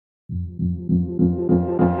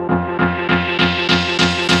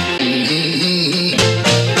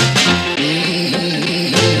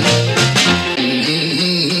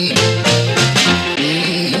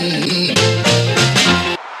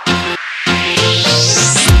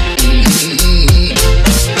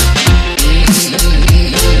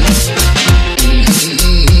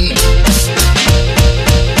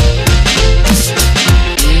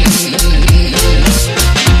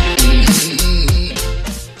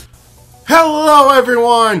Hello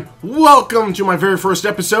everyone! Welcome to my very first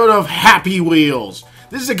episode of Happy Wheels.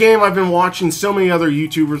 This is a game I've been watching so many other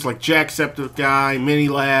YouTubers like Jacksepticeye, Mini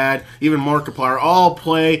Lad, even Markiplier all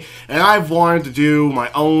play, and I've wanted to do my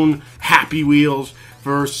own Happy Wheels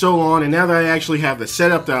for so long, and now that I actually have the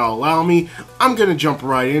setup that'll allow me, I'm going to jump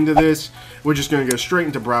right into this. We're just going to go straight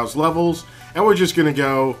into Browse Levels, and we're just going to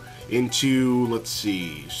go into, let's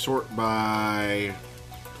see, sort by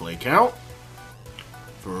play count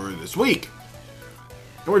for this week.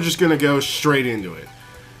 And we're just going to go straight into it.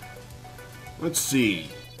 Let's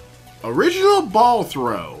see. Original ball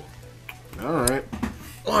throw. Alright.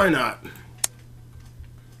 Why not?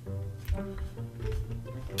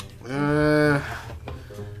 I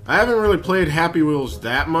haven't really played Happy Wheels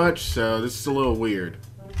that much, so this is a little weird.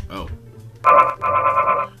 Oh.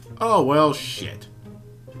 Oh, well, shit.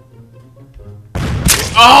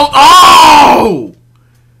 Oh!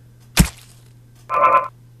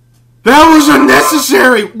 That was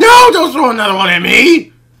unnecessary! No, don't throw another one at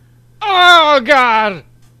me! Oh, God!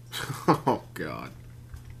 Oh, God.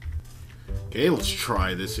 Okay, let's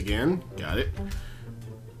try this again. Got it.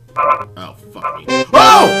 Oh, fuck me.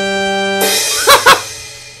 Oh!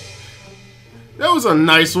 That was a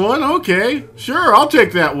nice one. Okay. Sure, I'll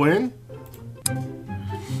take that win.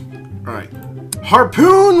 Alright.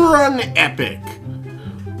 Harpoon Run Epic.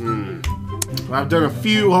 I've done a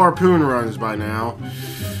few harpoon runs by now.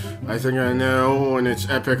 I think I know when it's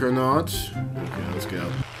epic or not. Okay, let's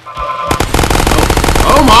go.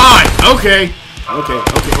 Oh my! Okay. Okay,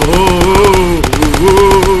 okay. Oh,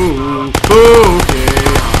 okay.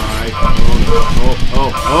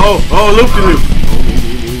 Oh, loop-de-loop.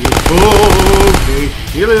 Oh, okay.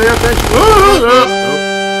 Nearly there, thanks.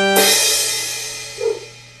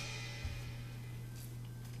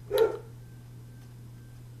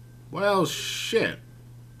 Well, shit.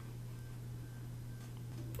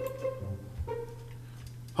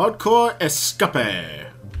 Hardcore Escape.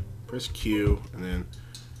 Press Q and then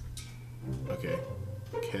okay.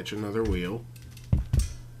 Catch another wheel.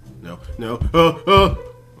 No, no. Oh,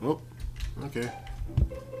 okay.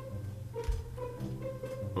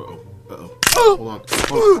 Uh-oh. Uh-oh. Hold on.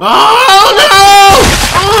 Hold on. Oh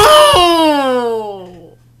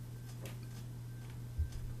no!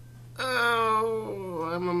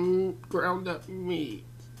 Oh! I'm a ground up meat.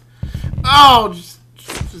 Oh, just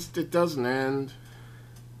it doesn't end.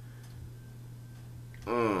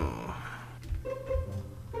 Oh.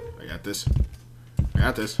 I got this. I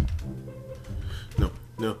got this. No,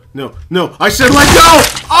 no, no, no. I said let go!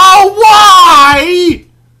 Oh, why?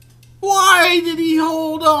 Why did he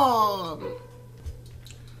hold on?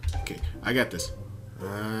 Okay, I got this.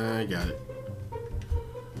 I got it.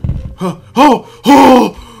 Oh, oh,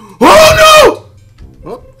 oh, oh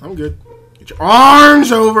no! Oh, I'm good. Get your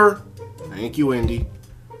arms over. Thank you, Indy.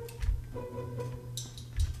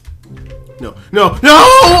 No, no, no!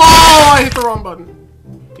 Oh, I hit the wrong button.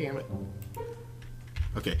 Damn it.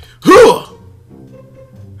 Okay.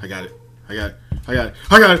 I got it. I got it. I got it.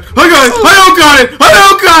 I got it. I got it. I don't got it. I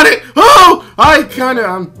don't got it. Oh,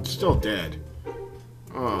 I'm still dead.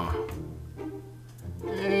 Oh.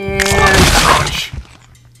 And punch.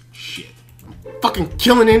 Shit. I'm fucking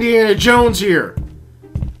killing Indiana Jones here.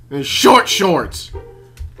 In short shorts.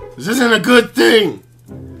 This isn't a good thing.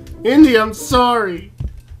 Indy, I'm sorry.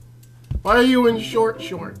 Why are you in short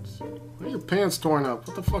shorts? Why are your pants torn up?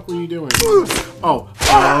 What the fuck were you doing? Oh,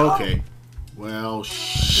 okay. Well,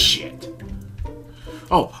 shit.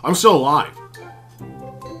 Oh, I'm still alive.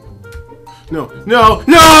 No, no,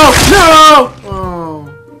 no, no! Oh.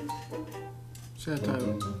 Sad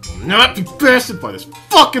title. I'll not be bested by this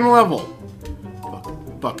fucking level.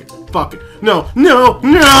 Fuck it, fuck it. No, no,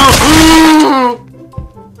 no!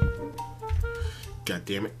 God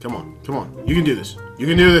damn it. Come on, come on. You can do this. You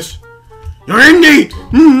can do this. You're Indy!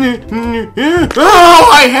 Oh,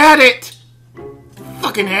 I had it!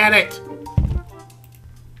 Fucking had it!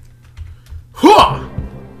 Huh!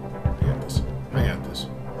 I got this. I got this.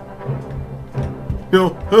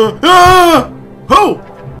 No. Oh!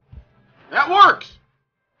 That works!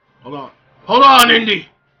 Hold on. Hold on, Indy!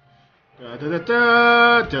 Da da da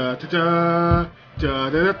da da da da da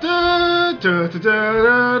da da da da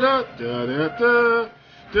da da da da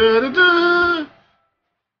da Da-da-da.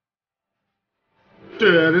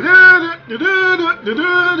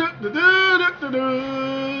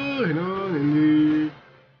 Hang on, Indy.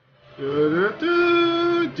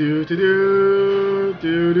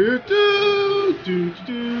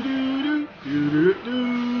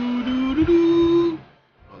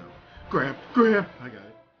 Grab. I got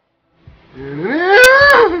it.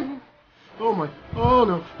 Oh my. Oh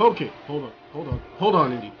no. Okay. Hold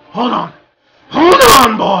on, Indy. Hold on,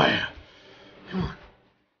 boy. Come on.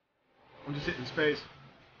 I'm just hitting space.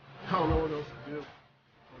 I don't know what else to do.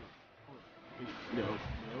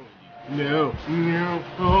 No.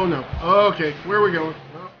 Oh no. Okay, where are we going?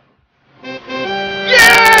 Oh. Yeah!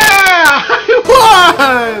 I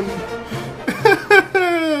won!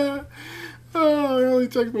 Oh, it only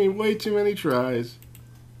took me way too many tries.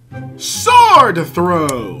 Sword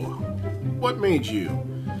throw! What made you?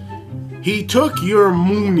 He took your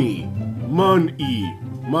money.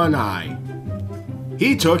 Money.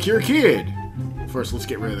 He took your kid. First, let's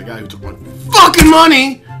get rid of the guy who took my fucking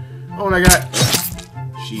money! Oh, and I got...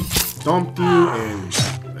 She dumped you, and...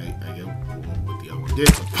 I get what the other one did.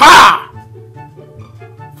 Ha!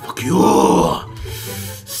 Fuck you!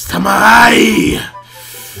 Samurai!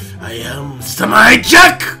 I am Samurai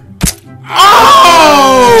Jack!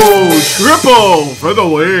 Oh! Triple for the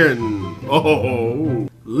win! Oh!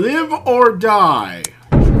 Live or die.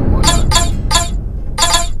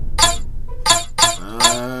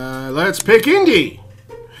 Let's pick Indy.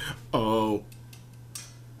 Oh.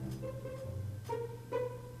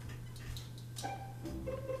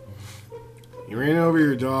 He ran over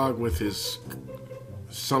your dog with his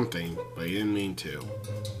something, but he didn't mean to.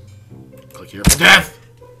 Click here for death.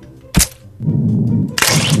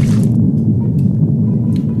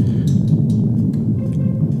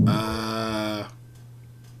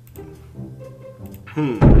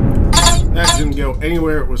 That didn't go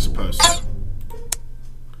anywhere it was supposed to.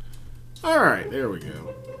 Alright, there we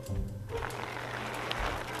go.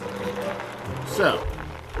 So,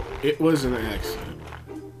 it was an accident.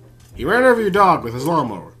 He ran over your dog with his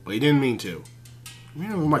lawnmower, but he didn't mean to. You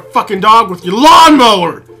ran over my fucking dog with your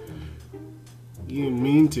lawnmower! You didn't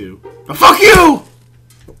mean to. But fuck you!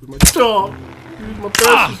 With my dog. Use my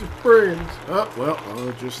bestest of friends. Oh, well,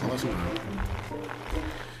 I just lost him out.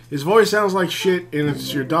 His voice sounds like shit, and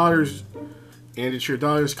it's your daughter's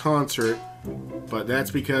concert, but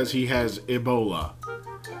that's because he has Ebola.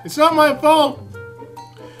 It's not my fault.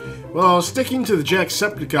 Well, sticking to the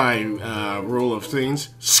Jacksepticeye rule of things,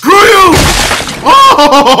 screw you!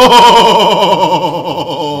 Oh!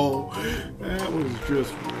 That was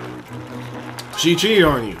just rude. She cheated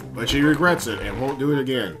on you, but she regrets it and won't do it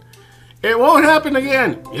again. It won't happen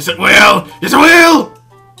again. Yes, it will. Yes, it will.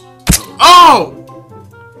 Oh!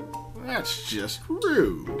 That's just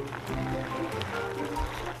rude.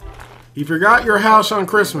 He forgot your house on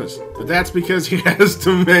Christmas, but that's because he has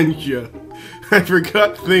dementia. I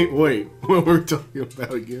forgot to think, wait, what were we talking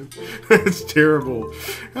about again? That's terrible.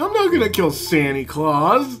 I'm not gonna kill Santa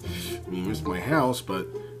Claus. I mean, it's my house, but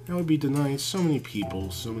that would be denying so many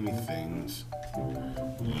people, so many things.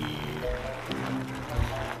 Yeah.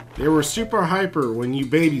 They were super hyper when you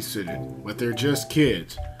babysitted, but they're just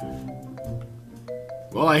kids.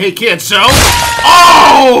 Well, I hate kids, so...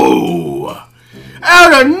 Oh!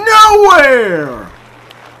 Out of nowhere!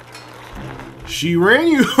 She ran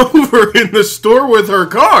you over in the store with her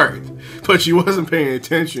cart, but she wasn't paying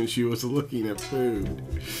attention. She was looking at food.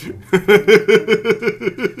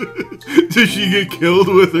 Did she get killed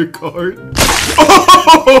with her cart?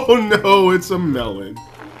 Oh no, it's a melon.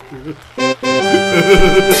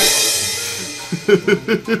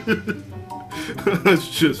 That's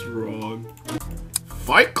just wrong.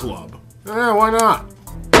 Fight Club? Why not?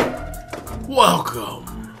 Welcome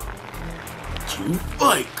to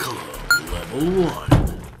Fight Club Level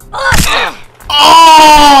 1.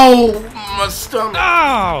 Oh! My stomach!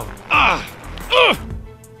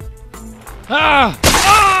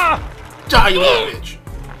 Ow! Die, you little bitch!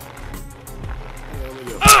 There we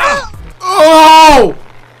go. Oh!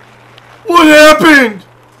 What happened?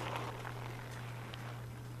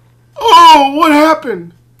 Oh, what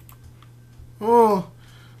happened? Oh,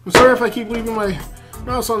 I'm sorry if I keep leaving my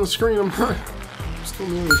mouse on the screen. I'm still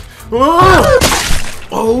moving. Oh!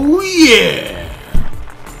 Oh yeah!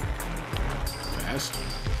 Fast?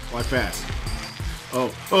 Why fast?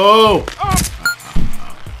 Oh, oh!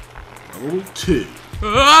 Level 2.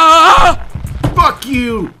 Fuck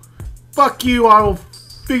you! Fuck you! I will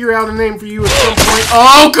figure out a name for you at some point.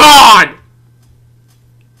 Oh God!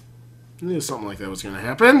 I knew something like that was gonna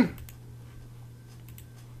happen.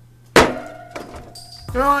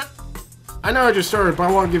 You know what? I know I just started, but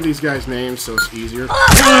I want to give these guys names so it's easier.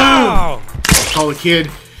 Oh! Call the kid.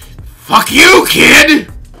 Fuck you,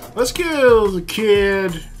 kid! Let's kill the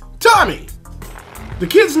kid. Tommy! The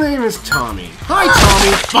kid's name is Tommy. Hi,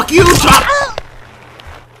 Tommy. Fuck you,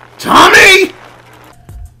 Tommy!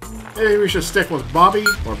 Maybe we should stick with Bobby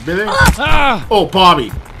or Billy. Oh,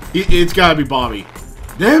 Bobby. It's gotta be Bobby.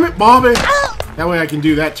 Damn it, Bobby. That way I can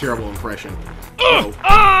do that terrible impression.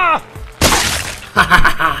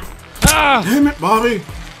 Damn it, Bobby.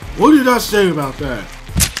 What did I say about that?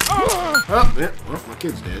 Oh, yeah, well, my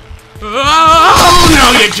kid's dead. Oh,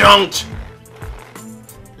 no, you don't.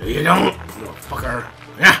 No, you don't. You fucker.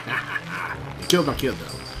 You killed my kid,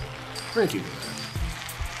 though. Thank you.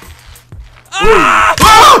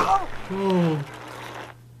 Oh.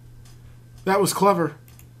 That was clever.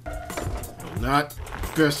 Not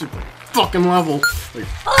best fucking level. Like,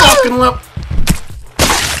 fucking level.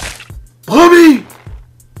 Bobby!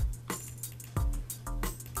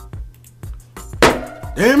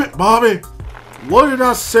 Damn it, Bobby. What did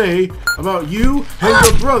I say about you and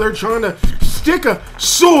your brother trying to stick a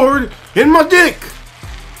sword in my dick?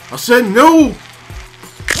 I said no.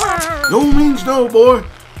 No means no, boy.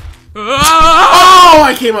 Oh,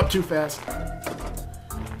 I came up too fast.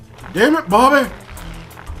 Damn it, Bobby.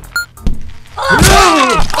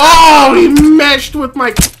 Oh, he meshed with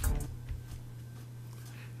my...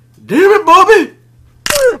 Damn it, Bobby.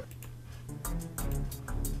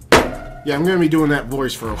 Yeah, I'm going to be doing that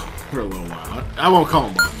voice for a little while. I won't call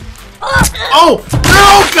him Bobby. Oh,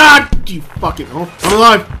 no, God. You fucking... Oh, I'm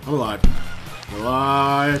alive. I'm alive. I'm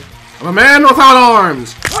alive. I'm a man without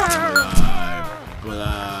arms. I'm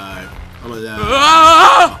alive. I'm alive.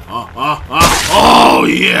 I'm alive. Oh,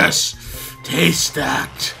 yes. Taste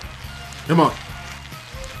that. Come on.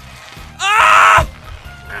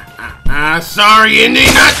 Sorry, Indy,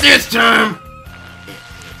 not this time.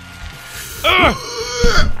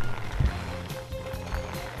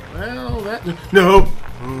 Well, that... No.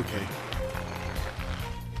 Okay.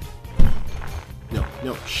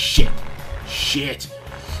 No. Shit.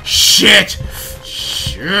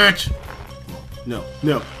 No.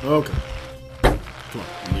 Okay. Come on.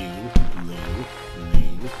 Lean.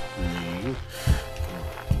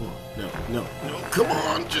 No. Come on.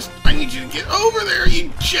 I need you to get over there,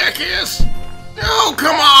 you jackass. No,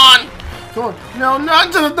 come on. No,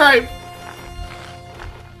 not to the knife.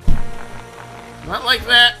 Not like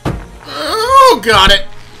that. Oh, got it.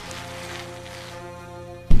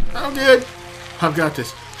 I'm good. I've got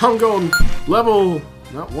this. I'm going level,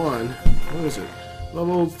 not 1. What is it?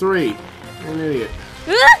 Level 3. You're an idiot.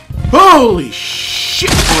 Holy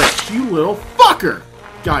shit, Rick, you little fucker.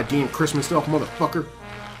 Goddamn Christmas elf motherfucker.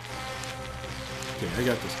 Okay, I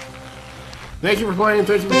got this. Thank you for playing.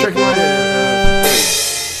 Thank you for checking my...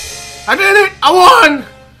 I did it! I won!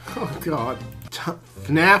 Oh, God.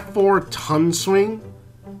 FNAF 4 Tongue Swing.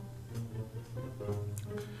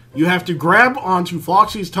 You have to grab onto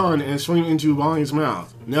Foxy's tongue and swing into Bonnie's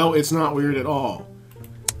mouth. No, it's not weird at all.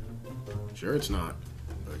 Sure it's not.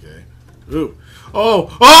 Okay. Ooh.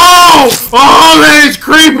 Oh, that is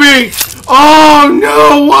creepy! Oh,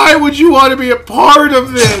 no! Why would you want to be a part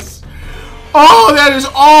of this? Oh, that is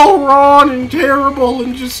all wrong and terrible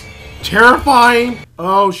and just terrifying.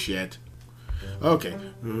 Oh, shit. Okay.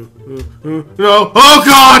 No. Oh,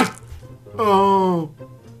 God! Oh.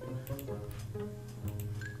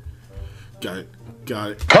 Got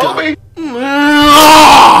it. Kobe! Oh,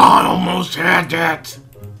 I almost had that.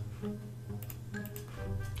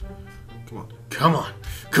 Come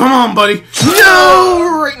on, buddy.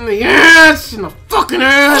 No! Right in the ass! In the fucking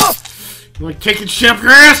ass! You like taking chef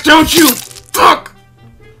your ass, don't you? Fuck!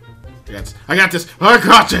 I got this. I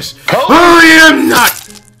am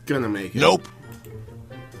not gonna make it. Nope.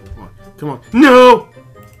 Come on. No!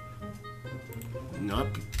 Not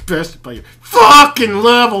best by your fucking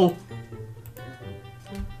level.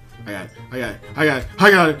 I got it.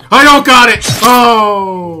 I don't got it.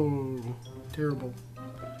 Oh, terrible.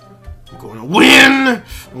 I'm gonna win.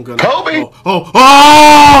 I'm gonna. Kobe.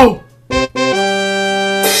 Oh!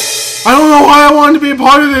 I don't know why I wanted to be a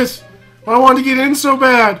part of this. I wanted to get in so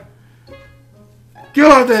bad.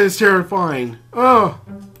 God, that is terrifying. Oh.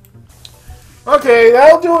 Okay,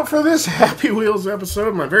 that'll do it for this Happy Wheels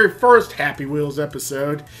episode. My very first Happy Wheels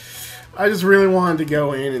episode. I just really wanted to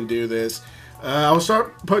go in and do this. I'll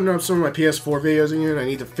start putting up some of my PS4 videos again. I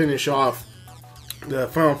need to finish off the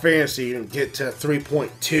Final Fantasy and get to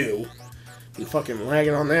 3.2. I'm fucking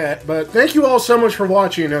lagging on that. But thank you all so much for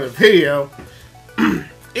watching another video.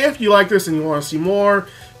 If you like this and you want to see more,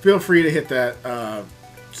 feel free to hit that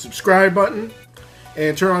subscribe button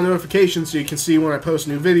and turn on notifications so you can see when I post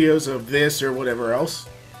new videos of this or whatever else.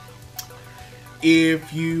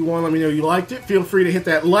 If you want to let me know you liked it, feel free to hit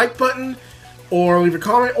that like button or leave a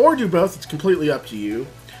comment or do both. It's completely up to you.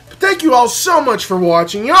 But thank you all so much for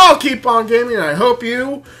watching. Y'all keep on gaming, and I hope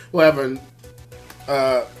you will have an...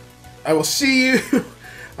 I will see you...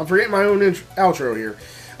 I'm forgetting my own outro here.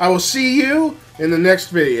 I will see you in the next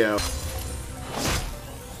video.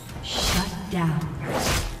 Shut down.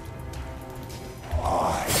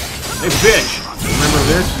 Hey, bitch! Remember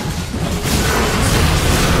this?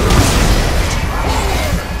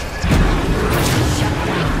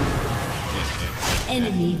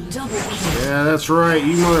 Enemy double kill. Yeah, that's right.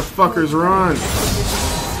 You motherfuckers run.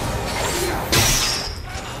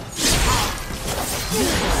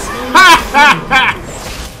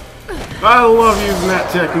 I love using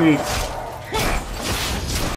that technique.